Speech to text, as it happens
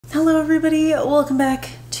Hello everybody, welcome back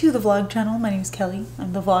to the vlog channel. My name is Kelly.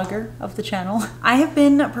 I'm the vlogger of the channel. I have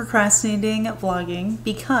been procrastinating vlogging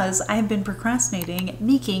because I have been procrastinating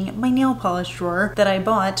making my nail polish drawer that I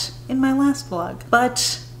bought in my last vlog.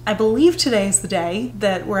 But I believe today is the day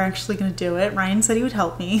that we're actually gonna do it. Ryan said he would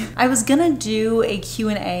help me. I was gonna do a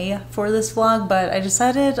Q&A for this vlog, but I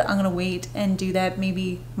decided I'm gonna wait and do that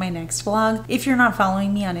maybe my next vlog. If you're not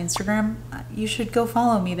following me on Instagram, you should go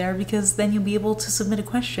follow me there because then you'll be able to submit a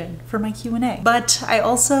question for my Q&A. But I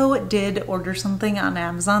also did order something on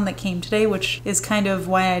Amazon that came today, which is kind of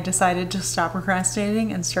why I decided to stop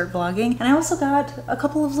procrastinating and start vlogging. And I also got a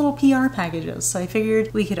couple of little PR packages, so I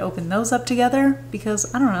figured we could open those up together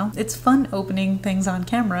because I don't know, it's fun opening things on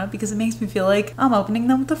camera because it makes me feel like I'm opening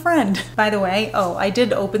them with a friend. By the way, I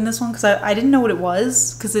did open this one because I didn't know what it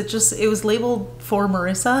was because it was labeled for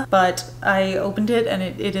Marissa, but I opened it and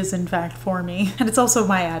it is in fact for me. And it's also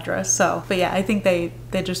my address, so. But yeah, I think they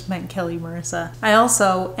just meant Kelli Marissa. I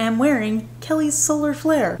also am wearing Kelly's Solar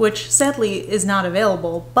Flare, which sadly is not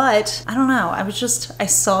available, but I don't know. I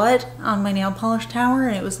saw it on my nail polish tower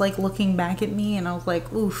and it was like looking back at me and I was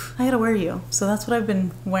like, oof, I gotta wear you. So that's what I've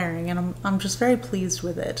been wearing and I'm just very pleased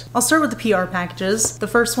with it. I'll start with the PR packages. The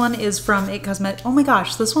first one is from It Cosmetics. Oh my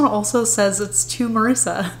gosh, this one also says it's to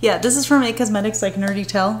Marissa. Yeah, this is from It Cosmetics. I can already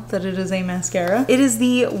tell that it is a mascara. It is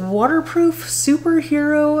the Waterproof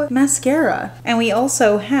Superhero Mascara. And we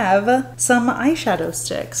also have some eyeshadow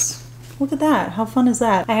sticks. Look at that, how fun is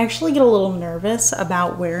that? I actually get a little nervous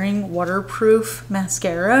about wearing waterproof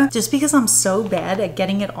mascara just because I'm so bad at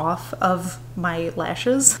getting it off of my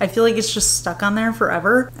lashes. I feel like it's just stuck on there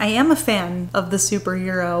forever. I am a fan of the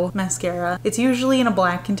Superhero mascara. It's usually in a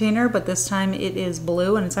black container, but this time it is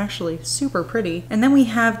blue and it's actually super pretty. And then we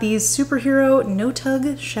have these Superhero No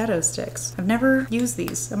Tug Shadow Sticks. I've never used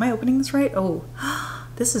these. Am I opening this right? Oh.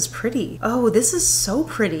 This is pretty. Oh, this is so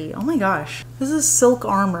pretty. Oh my gosh. This is silk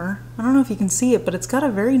armor. I don't know if you can see it, but it's got a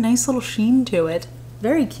very nice little sheen to it.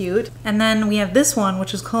 Very cute. And then we have this one,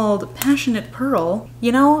 which is called Passionate Pearl.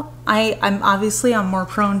 You know, I'm more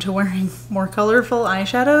prone to wearing more colorful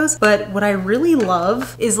eyeshadows, but what I really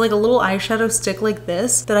love is like a little eyeshadow stick like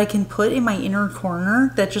this that I can put in my inner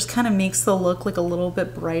corner that just kind of makes the look like a little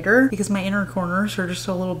bit brighter because my inner corners are just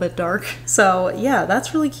a little bit dark. So yeah,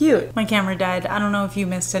 that's really cute. My camera died. I don't know if you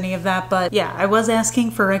missed any of that, but yeah, I was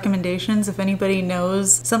asking for recommendations if anybody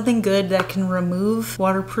knows something good that can remove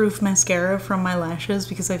waterproof mascara from my lashes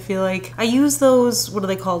because I feel like I use those, what are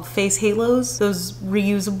they called? Face halos? Those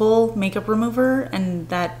reusable makeup remover, and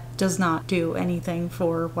that does not do anything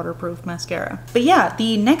for waterproof mascara. But yeah,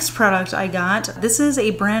 the next product I got, this is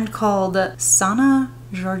a brand called Sana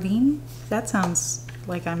Jardin. That sounds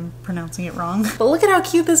like I'm pronouncing it wrong. But look at how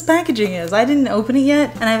cute this packaging is. I didn't open it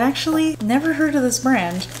yet, and I've actually never heard of this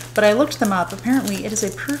brand, but I looked them up. Apparently it is a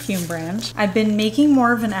perfume brand. I've been making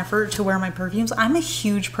more of an effort to wear my perfumes. I'm a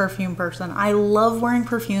huge perfume person. I love wearing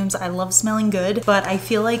perfumes. I love smelling good, but I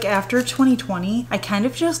feel like after 2020, I kind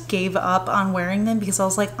of just gave up on wearing them because I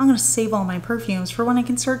was like, I'm gonna save all my perfumes for when I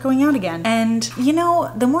can start going out again. And you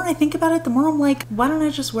know, the more I think about it, the more I'm like, why don't I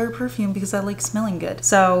just wear perfume because I like smelling good?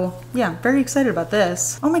 So yeah, very excited about this.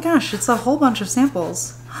 Oh my gosh, it's a whole bunch of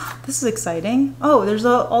samples. This is exciting. Oh, there's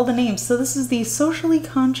all the names. So this is the Socially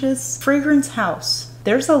Conscious Fragrance House.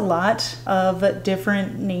 There's a lot of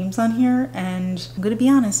different names on here, and I'm gonna be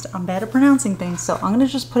honest, I'm bad at pronouncing things, so I'm gonna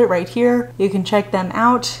just put it right here. You can check them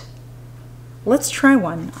out. Let's try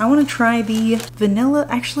one. I want to try the vanilla,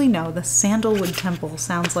 actually no, the Sandalwood Temple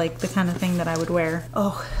sounds like the kind of thing that I would wear.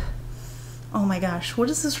 Oh my gosh, what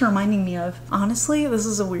is this reminding me of? Honestly, this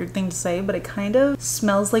is a weird thing to say, but it kind of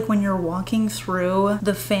smells like when you're walking through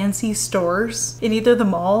the fancy stores in either the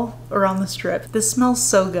mall or on the strip. This smells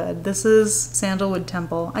so good. This is Sandalwood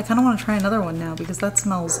Temple. I kind of want to try another one now because that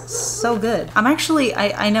smells so good.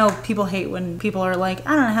 I know people hate when people are like,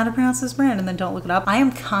 I don't know how to pronounce this brand and then don't look it up. I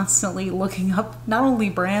am constantly looking up not only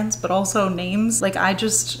brands, but also names. Like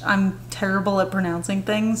I'm terrible at pronouncing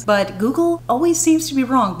things, but Google always seems to be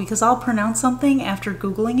wrong because I'll pronounce something after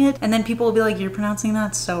Googling it and then people will be like, you're pronouncing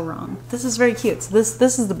that so wrong. This is very cute. So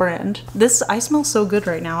this is the brand. I smell so good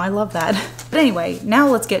right now. I love that. But anyway, now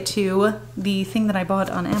let's get to the thing that I bought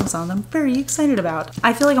on Amazon that I'm very excited about.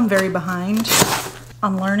 I feel like I'm very behind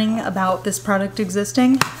on learning about this product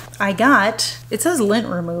existing. It says lint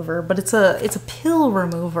remover, but it's a pill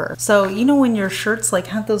remover. So you know when your shirts like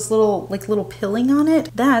have those little pilling on it?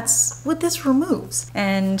 That's what this removes.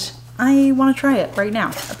 And I want to try it right now.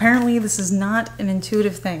 Apparently this is not an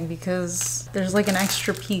intuitive thing because there's like an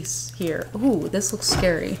extra piece here. Ooh, this looks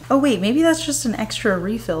scary. Oh wait, maybe that's just an extra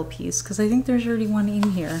refill piece because I think there's already one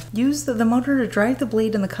in here. Use the motor to drive the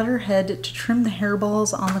blade in the cutter head to trim the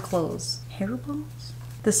hairballs on the clothes. Hairballs?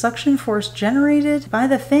 The suction force generated by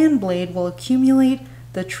the fan blade will accumulate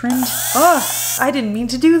the trimmed... Oh, I didn't mean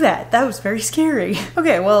to do that. That was very scary.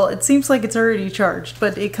 Okay, well, it seems like it's already charged,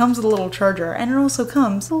 but it comes with a little charger, and it also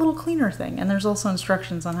comes with a little cleaner thing, and there's also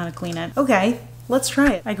instructions on how to clean it. Okay, let's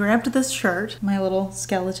try it. I grabbed this shirt, my little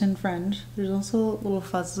skeleton friend. There's also little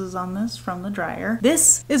fuzzes on this from the dryer.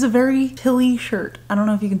 This is a very pilly shirt. I don't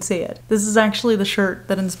know if you can see it. This is actually the shirt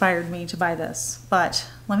that inspired me to buy this, but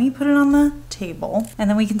let me put it on the table, and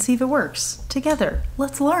then we can see if it works together.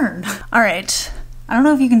 Let's learn. All right. I don't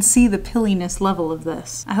know if you can see the pilliness level of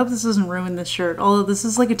this. I hope this doesn't ruin this shirt, although this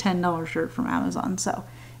is like a $10 shirt from Amazon, so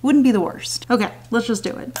it wouldn't be the worst. Okay, let's just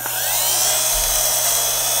do it.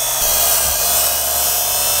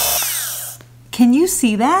 Can you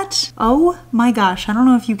see that? Oh my gosh, I don't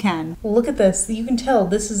know if you can. Look at this, you can tell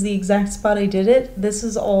this is the exact spot I did it. This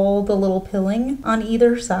is all the little pilling on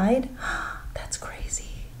either side. That's crazy.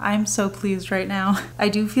 I'm so pleased right now. I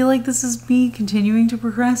do feel like this is me continuing to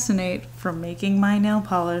procrastinate from making my nail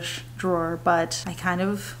polish drawer, but I kind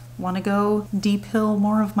of want to go depill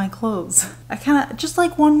more of my clothes. I kind of just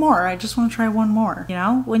like one more. I just want to try one more. You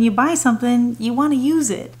know, when you buy something, you want to use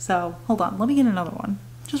it. So hold on, let me get another one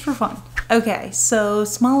just for fun. Okay, so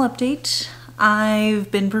small update.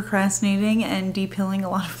 I've been procrastinating and depilling a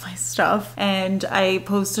lot of my stuff, and I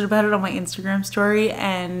posted about it on my Instagram story,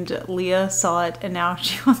 and Leah saw it and now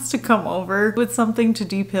she wants to come over with something to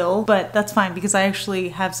depill, but that's fine because I actually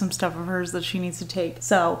have some stuff of hers that she needs to take.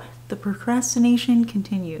 So the procrastination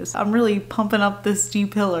continues. I'm really pumping up this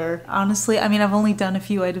depiller. Honestly, I mean, I've only done a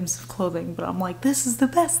few items of clothing, but I'm like, this is the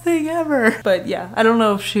best thing ever. But yeah, I don't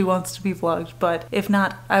know if she wants to be vlogged, but if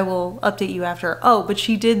not, I will update you after. Oh, but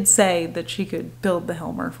she did say that she could build the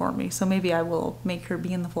Helmer for me, so maybe I will make her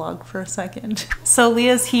be in the vlog for a second. So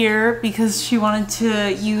Leah's here because she wanted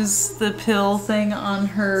to use the pill thing on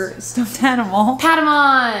her stuffed animal. Pat him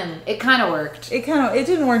on! It kind of worked. It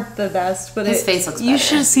didn't work the best, but his face looks better. You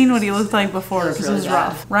should have seen what he looked like before because it was really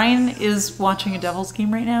rough. Ryan is watching a Devil's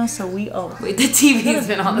game right now, so we Wait, the TV's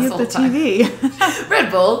been on this whole time. TV.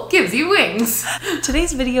 Red Bull gives you wings.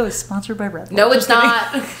 Today's video is sponsored by Red Bull. No, it's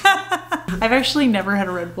not. I've actually never had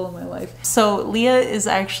a Red Bull in my life. So Leah is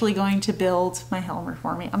actually going to build my Helmer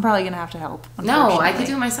for me. I'm probably gonna have to help. No, I could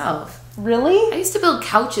do it myself. Really? I used to build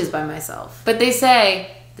couches by myself. But they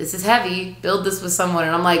say, this is heavy, build this with someone,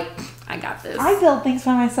 and I'm like, I got this. I build things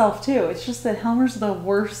by myself too. It's just that Helmer's the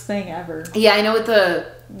worst thing ever. Yeah, I know with the...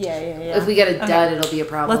 Yeah. If we get a dud, it'll be a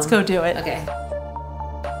problem. Let's go do it. Okay.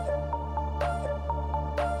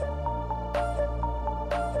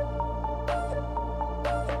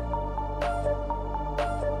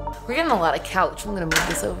 We're getting a lot of couch. I'm gonna move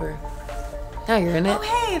this over. Now you're in it.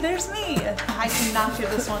 Oh hey, there's me. I cannot do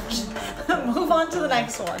this one. Move on to the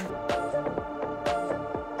next one.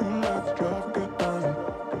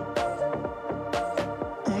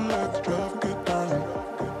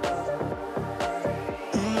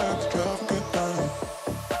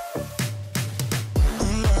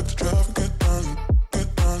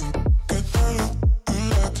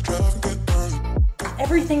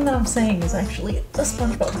 Everything that I'm saying is actually a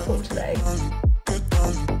SpongeBob quote today.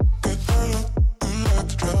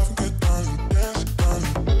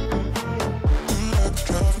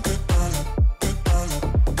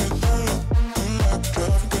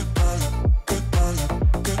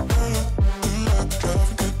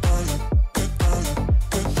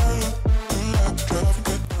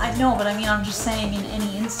 No, but I mean, I'm just saying in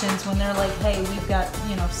any instance when they're like, hey, we've got,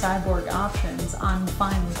 you know, cyborg options, I'm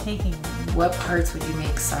fine with taking them. What parts would you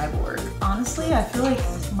make cyborg? Honestly, I feel like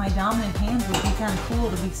my dominant hand would be kind of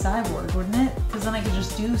cool to be cyborg, wouldn't it? Because then I could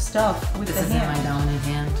just do stuff with the hand. This isn't my dominant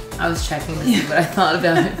hand. I was checking to see what I thought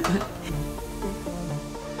about it.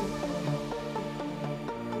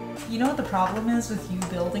 You know what the problem is with you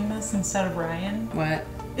building this instead of Ryan? What?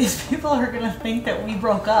 Is people are gonna think that we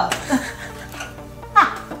broke up.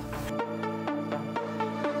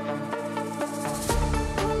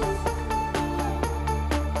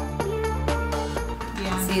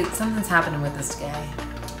 See, something's happening with this guy.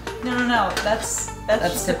 No. That's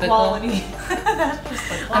just typical. The quality. That's just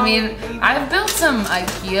the quality. I mean, I've built some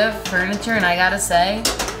Ikea furniture, and I gotta say,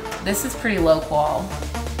 this is pretty low qual.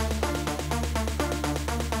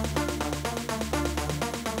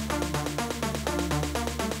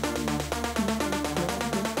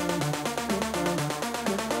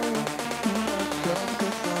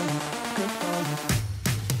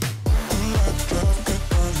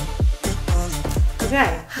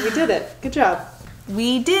 Okay, we did it. Good job.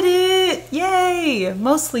 We did it! Yay!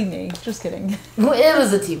 Mostly me. Just kidding. It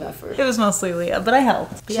was a team effort. It was mostly Leah, but I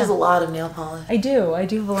helped. She has a lot of nail polish. I do have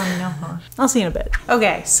a lot of nail polish. I'll see you in a bit.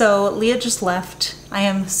 Okay, so Leah just left. I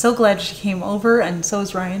am so glad she came over, and so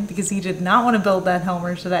is Ryan, because he did not want to build that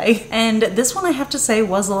Helmer today. And this one, I have to say,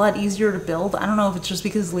 was a lot easier to build. I don't know if it's just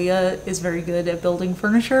because Leah is very good at building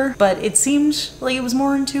furniture, but it seemed like it was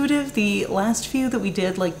more intuitive. The last few that we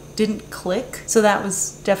did, like, didn't click, so that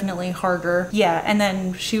was definitely harder. Yeah, and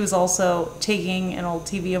then she was also taking an old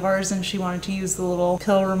TV of ours, and she wanted to use the little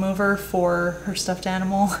pill remover for her stuffed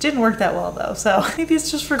animal. Didn't work that well, though, so maybe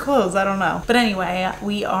it's just for clothes, I don't know. But anyway,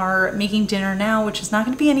 we are making dinner now, which is not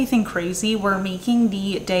going to be anything crazy. We're making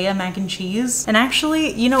the Daya mac and cheese. And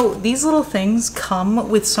actually, you know, these little things come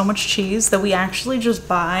with so much cheese that we actually just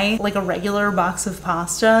buy like a regular box of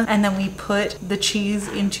pasta, and then we put the cheese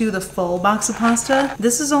into the full box of pasta.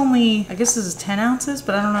 This is only, I guess this is 10 ounces,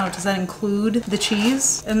 but I don't know, does that include the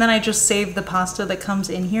cheese? And then I just save the pasta that comes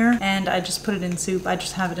in here, and I just put it in soup. I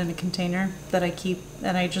just have it in a container that I keep,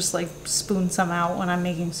 and I just like spoon some out when I'm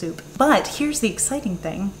making soup. But here's the exciting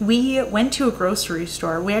thing. We went to a grocery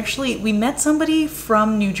store. We met somebody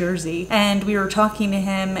from New Jersey, and we were talking to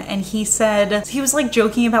him, and he said, he was like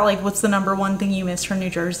joking about like, what's the #1 thing you miss from New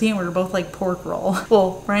Jersey? And we were both like, pork roll.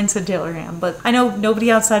 Well, Ryan said Taylor ham, but I know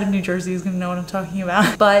nobody outside of New Jersey is gonna know what I'm talking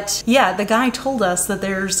about. But yeah, the guy told us that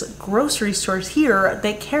there's grocery stores here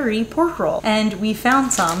that carry pork roll, and we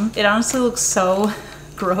found some. It honestly looks so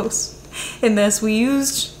gross. In this, we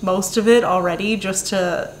used most of it already just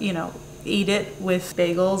to, you know, eat it with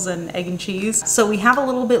bagels and egg and cheese. So we have a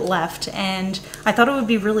little bit left, and I thought it would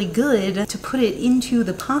be really good to put it into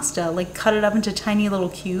the pasta, like cut it up into tiny little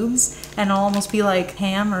cubes, and it'll almost be like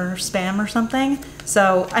ham or spam or something.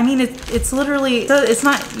 So, I mean, it's literally, it's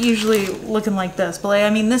not usually looking like this, but like, I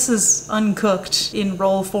mean, this is uncooked in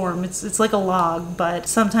roll form. It's like a log, but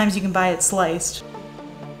sometimes you can buy it sliced.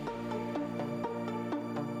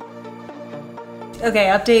 Okay,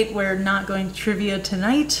 update, we're not going to trivia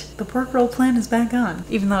tonight. The pork roll plan is back on,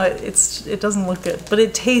 even though it doesn't look good, but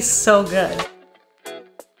it tastes so good.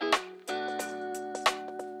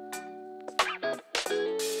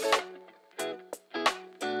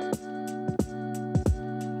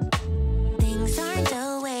 Things aren't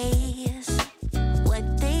always what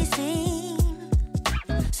they seem,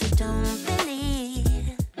 so don't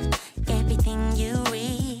believe everything you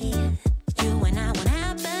read. You and I won't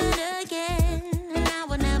happen again.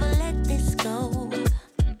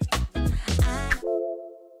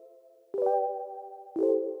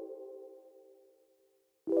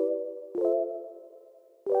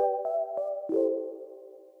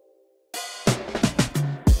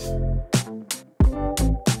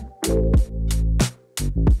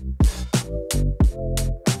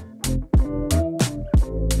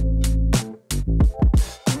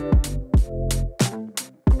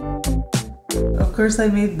 Of course, I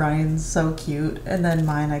made Ryan's so cute, and then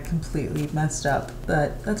mine I completely messed up,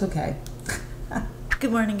 but that's okay.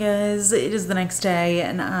 Good morning, guys. It is the next day,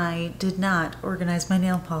 and I did not organize my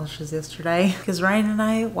nail polishes yesterday because Ryan and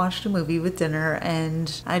I watched a movie with dinner,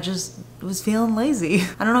 and I just was feeling lazy.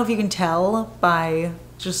 I don't know if you can tell by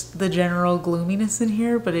just the general gloominess in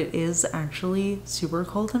here, but it is actually super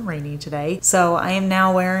cold and rainy today. So I am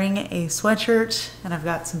now wearing a sweatshirt, and I've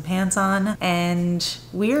got some pants on, and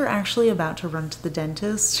we're actually about to run to the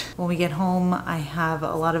dentist. When we get home, I have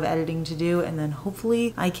a lot of editing to do, and then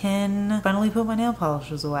hopefully I can finally put my nail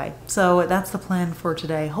polishes away. So that's the plan for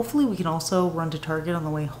today. Hopefully we can also run to Target on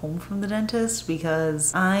the way home from the dentist,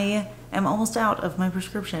 because I am almost out of my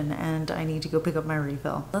prescription and I need to go pick up my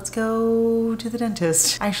refill. Let's go to the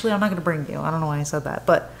dentist. Actually, I'm not gonna bring you. I don't know why I said that,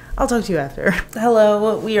 but I'll talk to you after.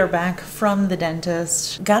 Hello, we are back from the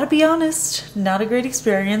dentist. Gotta be honest, not a great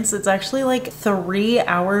experience. It's actually like 3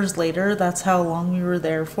 hours later. That's how long we were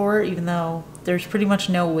there for, even though there's pretty much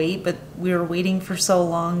no wait, but we were waiting for so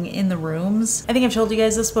long in the rooms. I think I've told you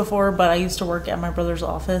guys this before, but I used to work at my brother's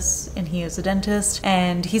office, and he is a dentist,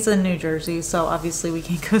 and he's in New Jersey, so obviously we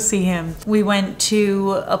can't go see him. We went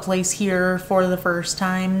to a place here for the first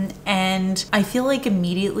time, and I feel like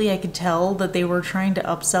immediately I could tell that they were trying to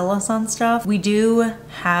upsell us on stuff. We do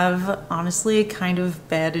have, honestly, kind of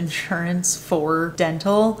bad insurance for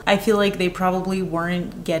dental. I feel like they probably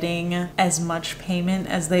weren't getting as much payment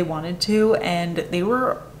as they wanted to, and they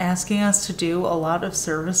were asking us to do a lot of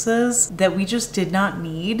services that we just did not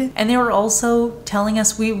need. And they were also telling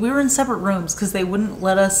us we were in separate rooms because they wouldn't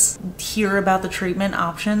let us hear about the treatment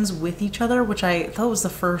options with each other, which I thought was the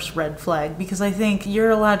first red flag, because I think you're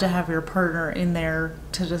allowed to have your partner in there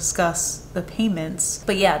to discuss the payments.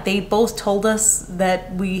 But yeah, they both told us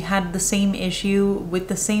that we had the same issue with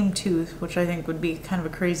the same tooth, which I think would be kind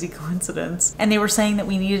of a crazy coincidence. And they were saying that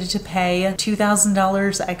we needed to pay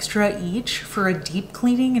 $2,000 extra each for a deep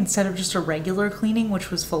cleaning instead of just a regular cleaning,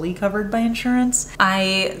 which was fully covered by insurance.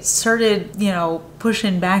 I started,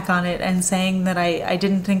 pushing back on it and saying that I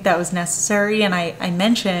didn't think that was necessary. And I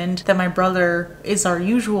mentioned that my brother is our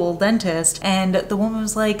usual dentist, and the woman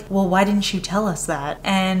was like, well, why didn't you tell us that?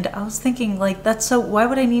 And I was thinking, like, why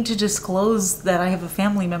would I need to disclose that I have a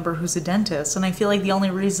family member who's a dentist? And I feel like the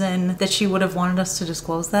only reason that she would have wanted us to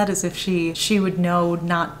disclose that is if she would know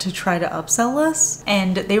not to try to upsell us.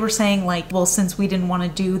 And they were saying, like, well, since we didn't want to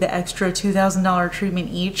do the extra $2,000 treatment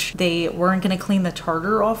each, they weren't going to clean the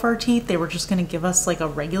tartar off our teeth. They were just going to give us like a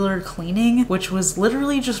regular cleaning, which was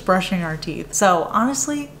literally just brushing our teeth. So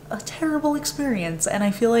honestly, a terrible experience. And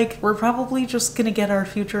I feel like we're probably just gonna get our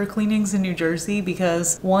future cleanings in New Jersey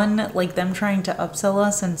because one, like them trying to upsell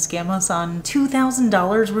us and scam us on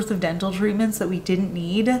 $2,000 worth of dental treatments that we didn't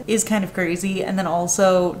need is kind of crazy. And then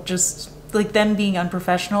also just like them being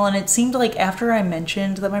unprofessional. And it seemed like after I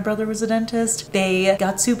mentioned that my brother was a dentist, they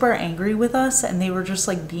got super angry with us and they were just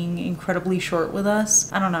like being incredibly short with us.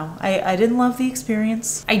 I don't know. I didn't love the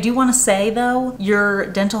experience. I do want to say though, your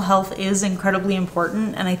dental health is incredibly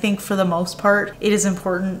important. And I think for the most part, it is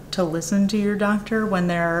important to listen to your doctor when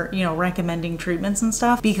they're, recommending treatments and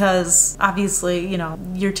stuff, because obviously,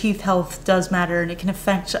 your teeth health does matter and it can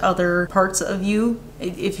affect other parts of you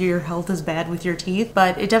if your health is bad with your teeth.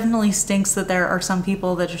 But it definitely stinks that there are some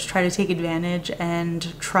people that just try to take advantage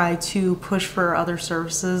and try to push for other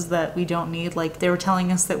services that we don't need. Like they were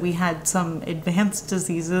telling us that we had some advanced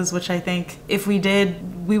diseases, which I think if we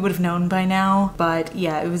did, we would have known by now. But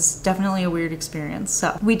yeah, it was definitely a weird experience.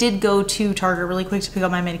 So we did go to Target really quick to pick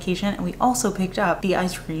up my medication, and we also picked up the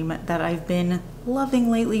ice cream that I've been loving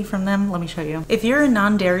lately from them. Let me show you. If you're a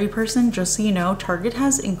non-dairy person, just so you know, Target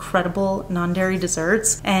has incredible non-dairy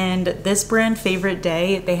desserts, and this brand Favorite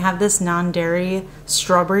Day, they have this non-dairy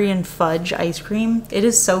strawberry and fudge ice cream. It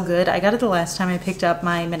is so good. I got it the last time I picked up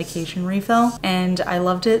my medication refill and I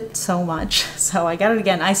loved it so much, so I got it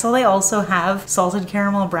again. I saw they also have salted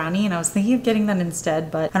caramel brownie and I was thinking of getting that instead,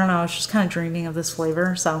 but I don't know, I was just kind of dreaming of this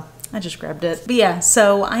flavor, so I just grabbed it. But yeah,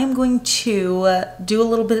 so I am going to do a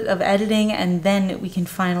little bit of editing and then we can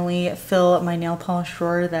finally fill my nail polish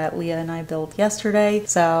drawer that Leah and I built yesterday.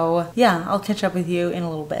 So yeah, I'll catch up with you in a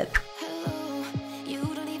little bit. Hello, you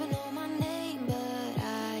don't even know my name, but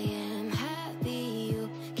I am happy you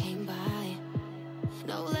came by.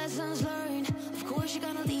 No lessons learned, of course you're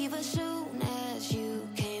gonna leave as soon as you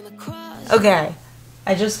came across. Okay.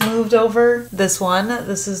 I just moved over this one.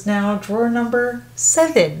 This is now drawer number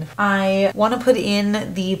 7. I want to put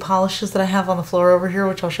in the polishes that I have on the floor over here,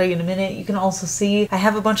 which I'll show you in a minute. You can also see I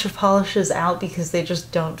have a bunch of polishes out because they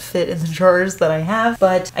just don't fit in the drawers that I have,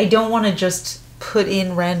 but I don't want to just put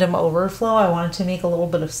in random overflow. I want it to make a little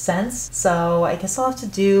bit of sense. So I guess I'll have to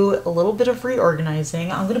do a little bit of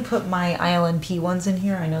reorganizing. I'm going to put my ILNP ones in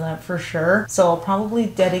here. I know that for sure. So I'll probably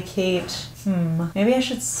dedicate maybe I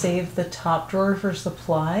should save the top drawer for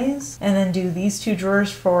supplies and then do these 2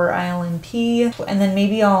 drawers for ILNP, and then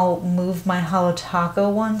maybe I'll move my Halo Taco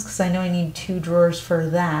ones because I know I need 2 drawers for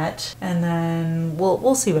that, and then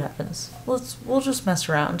we'll see what happens. We'll just mess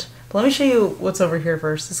around. But let me show you what's over here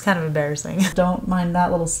first. It's kind of embarrassing. Don't mind that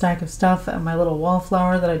little stack of stuff and my little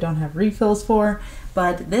wallflower that I don't have refills for,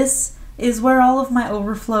 but this is where all of my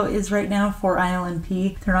overflow is right now for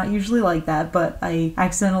ILNP. They're not usually like that, but I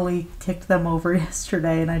accidentally kicked them over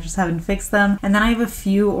yesterday and I just haven't fixed them. And then I have a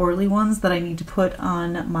few Orly ones that I need to put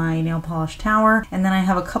on my nail polish tower. And then I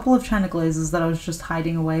have a couple of China glazes that I was just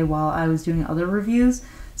hiding away while I was doing other reviews.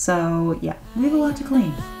 So yeah, we have a lot to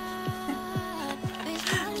clean.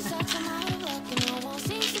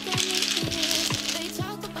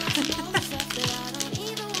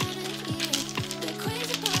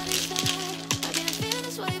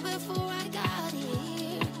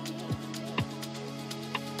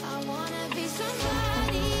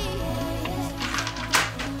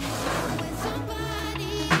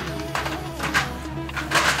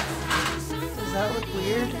 Does that look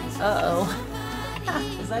weird? Uh-oh.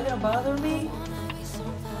 Is that gonna bother me?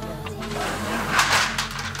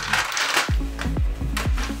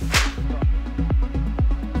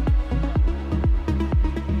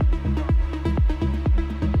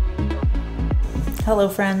 Hello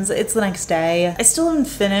friends, it's the next day. I still haven't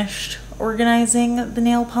finished organizing the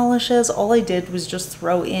nail polishes. All I did was just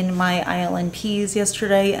throw in my ILNPs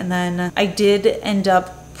yesterday, and then I did end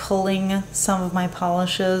up pulling some of my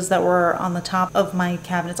polishes that were on the top of my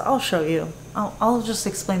cabinets. I'll show you. I'll just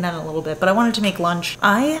explain that in a little bit, but I wanted to make lunch.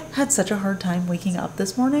 I had such a hard time waking up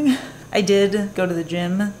this morning. I did go to the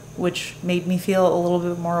gym, which made me feel a little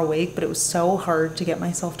bit more awake, but it was so hard to get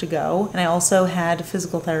myself to go. And I also had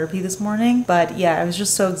physical therapy this morning, but yeah, I was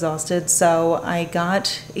just so exhausted. So I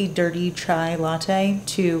got a dirty chai latte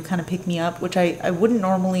to kind of pick me up, which I wouldn't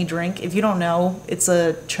normally drink. If you don't know, it's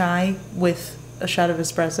a chai with a shot of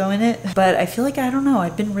espresso in it, but I feel like, I don't know,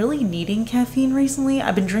 I've been really needing caffeine recently.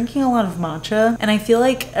 I've been drinking a lot of matcha, and I feel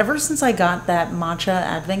like ever since I got that matcha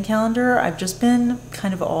advent calendar, I've just been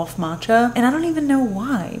kind of off matcha, and I don't even know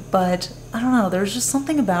why, but I don't know, there's just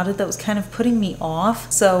something about it that was kind of putting me off.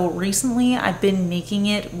 So recently I've been making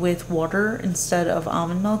it with water instead of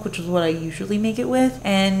almond milk, which is what I usually make it with,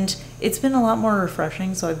 and it's been a lot more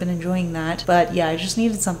refreshing, so I've been enjoying that. But yeah, I just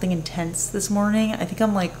needed something intense this morning. I think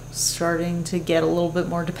I'm like starting to get a little bit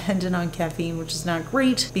more dependent on caffeine, which is not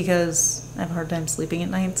great because I have a hard time sleeping at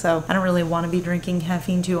night, so I don't really want to be drinking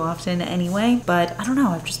caffeine too often anyway. But I don't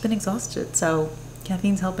know, I've just been exhausted, so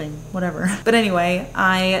caffeine's helping, whatever. But anyway,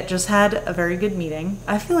 I just had a very good meeting.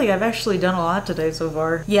 I feel like I've actually done a lot today so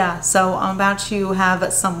far. Yeah, so I'm about to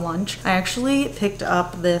have some lunch. I actually picked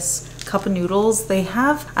up this cup of noodles. They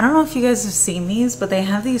have, I don't know if you guys have seen these, but they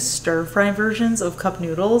have these stir-fry versions of cup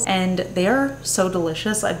noodles, and they are so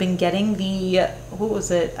delicious. I've been getting the, what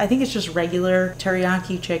was it? I think it's just regular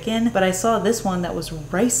teriyaki chicken, but I saw this one that was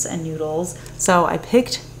rice and noodles, so I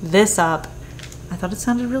picked this up. I thought it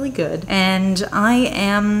sounded really good. And I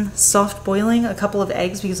am soft boiling a couple of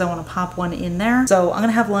eggs because I want to pop one in there. So I'm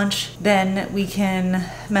gonna have lunch, then we can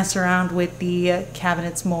mess around with the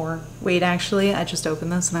cabinets more. Wait, actually, I just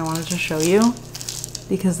opened this and I wanted to show you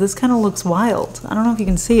because this kind of looks wild. I don't know if you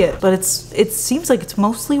can see it, but it seems like it's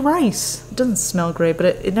mostly rice. It doesn't smell great, but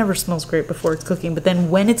it never smells great before it's cooking. But then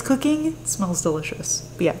when it's cooking, it smells delicious.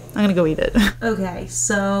 But yeah, I'm gonna go eat it. Okay,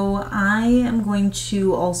 so I am going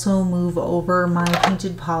to also move over my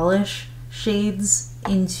painted polish shades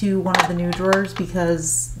into one of the new drawers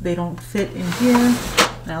because they don't fit in here.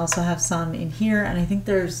 I also have some in here, and I think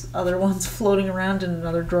there's other ones floating around in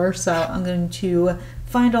another drawer, so I'm going to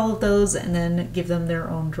find all of those and then give them their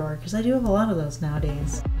own drawer because I do have a lot of those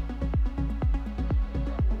nowadays.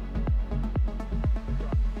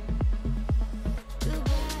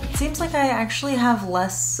 It seems like I actually have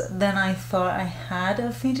less than I thought I had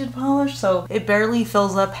of painted polish, so it barely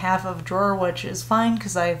fills up half of a drawer, which is fine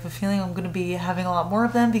because I have a feeling I'm going to be having a lot more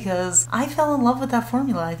of them because I fell in love with that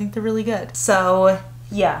formula. I think they're really good. So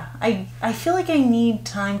yeah, I feel like I need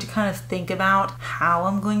time to kind of think about how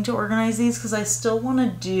I'm going to organize these because I still want to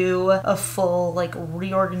do a full like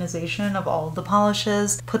reorganization of all of the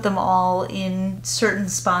polishes, put them all in certain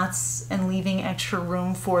spots and leaving extra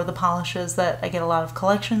room for the polishes that I get a lot of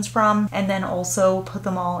collections from, and then also put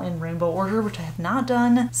them all in rainbow order, which I have not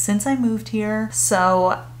done since I moved here.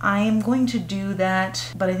 So I am going to do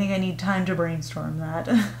that, but I think I need time to brainstorm that.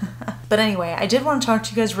 But anyway, I did want to talk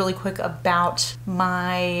to you guys really quick about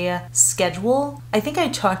my schedule. I think I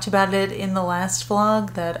talked about it in the last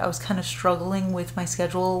vlog that I was kind of struggling with my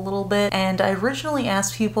schedule a little bit, and I originally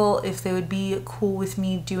asked people if they would be cool with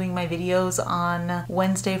me doing my videos on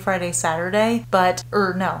Wednesday, Friday, Saturday,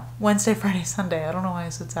 Wednesday, Friday, Sunday. I don't know why I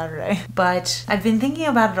said Saturday. But I've been thinking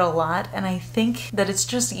about it a lot, and I think that it's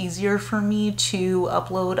just easier for me to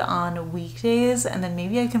upload on weekdays, and then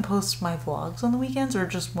maybe I can post my vlogs on the weekends or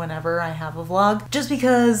just whenever I have a vlog, just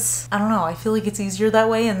because I don't know, I feel like it's easier that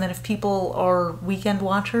way, and then if people are weekend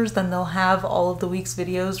watchers, then they'll have all of the week's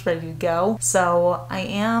videos ready to go. So I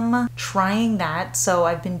am trying that. So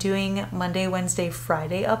I've been doing Monday, Wednesday,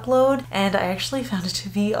 Friday upload, and I actually found it to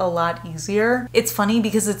be a lot easier. It's funny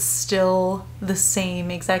because it's still the same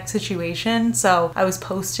exact situation. So I was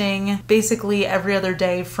posting basically every other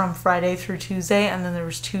day from Friday through Tuesday, and then there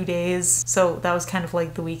was 2 days, so that was kind of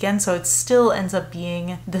like the weekend. So it still ends up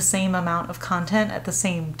being the same amount of content at the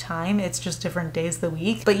same time. It's just different days of the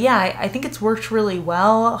week. But yeah, I think it's worked really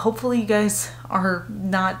well. Hopefully you guys are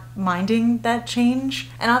not minding that change.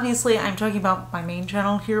 And obviously I'm talking about my main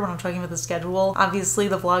channel here when I'm talking about the schedule. Obviously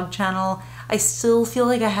the vlog channel, I still feel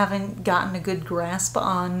like I haven't gotten a good grasp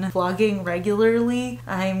on vlogging regularly.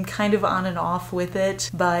 I'm kind of on and off with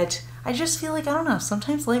it, but I just feel like, I don't know,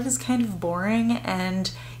 sometimes life is kind of boring,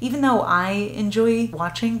 and even though I enjoy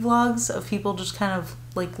watching vlogs of people just kind of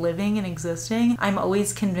like living and existing, I'm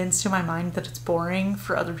always convinced in my mind that it's boring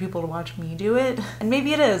for other people to watch me do it. And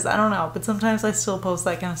maybe it is, I don't know, but sometimes I still post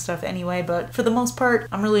that kind of stuff anyway. But for the most part,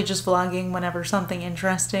 I'm really just vlogging whenever something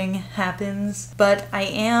interesting happens. But I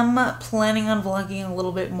am planning on vlogging a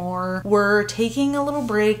little bit more. We're taking a little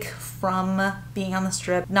break from being on the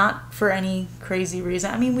strip, not for any crazy reason.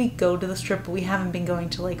 I mean, we go to the strip, but we haven't been going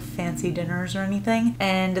to like fancy dinners or anything.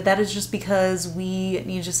 And that is just because we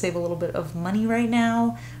need to save a little bit of money right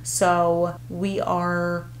now. So we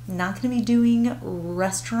are not gonna be doing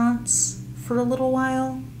restaurants for a little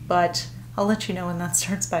while, but I'll let you know when that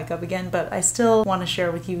starts back up again, but I still want to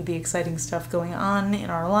share with you the exciting stuff going on in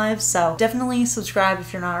our lives. So definitely subscribe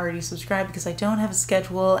if you're not already subscribed, because I don't have a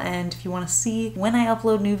schedule, and if you want to see when I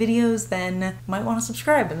upload new videos, then you might want to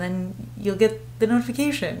subscribe, and then you'll get the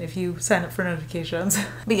notification if you sign up for notifications.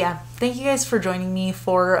 But yeah, thank you guys for joining me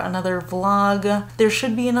for another vlog. There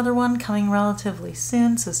should be another one coming relatively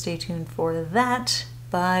soon, so stay tuned for that.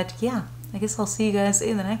 But yeah, I guess I'll see you guys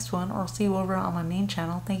in the next one, or I'll see you over on my main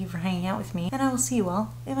channel. Thank you for hanging out with me, and I will see you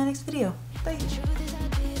all in my next video. Bye!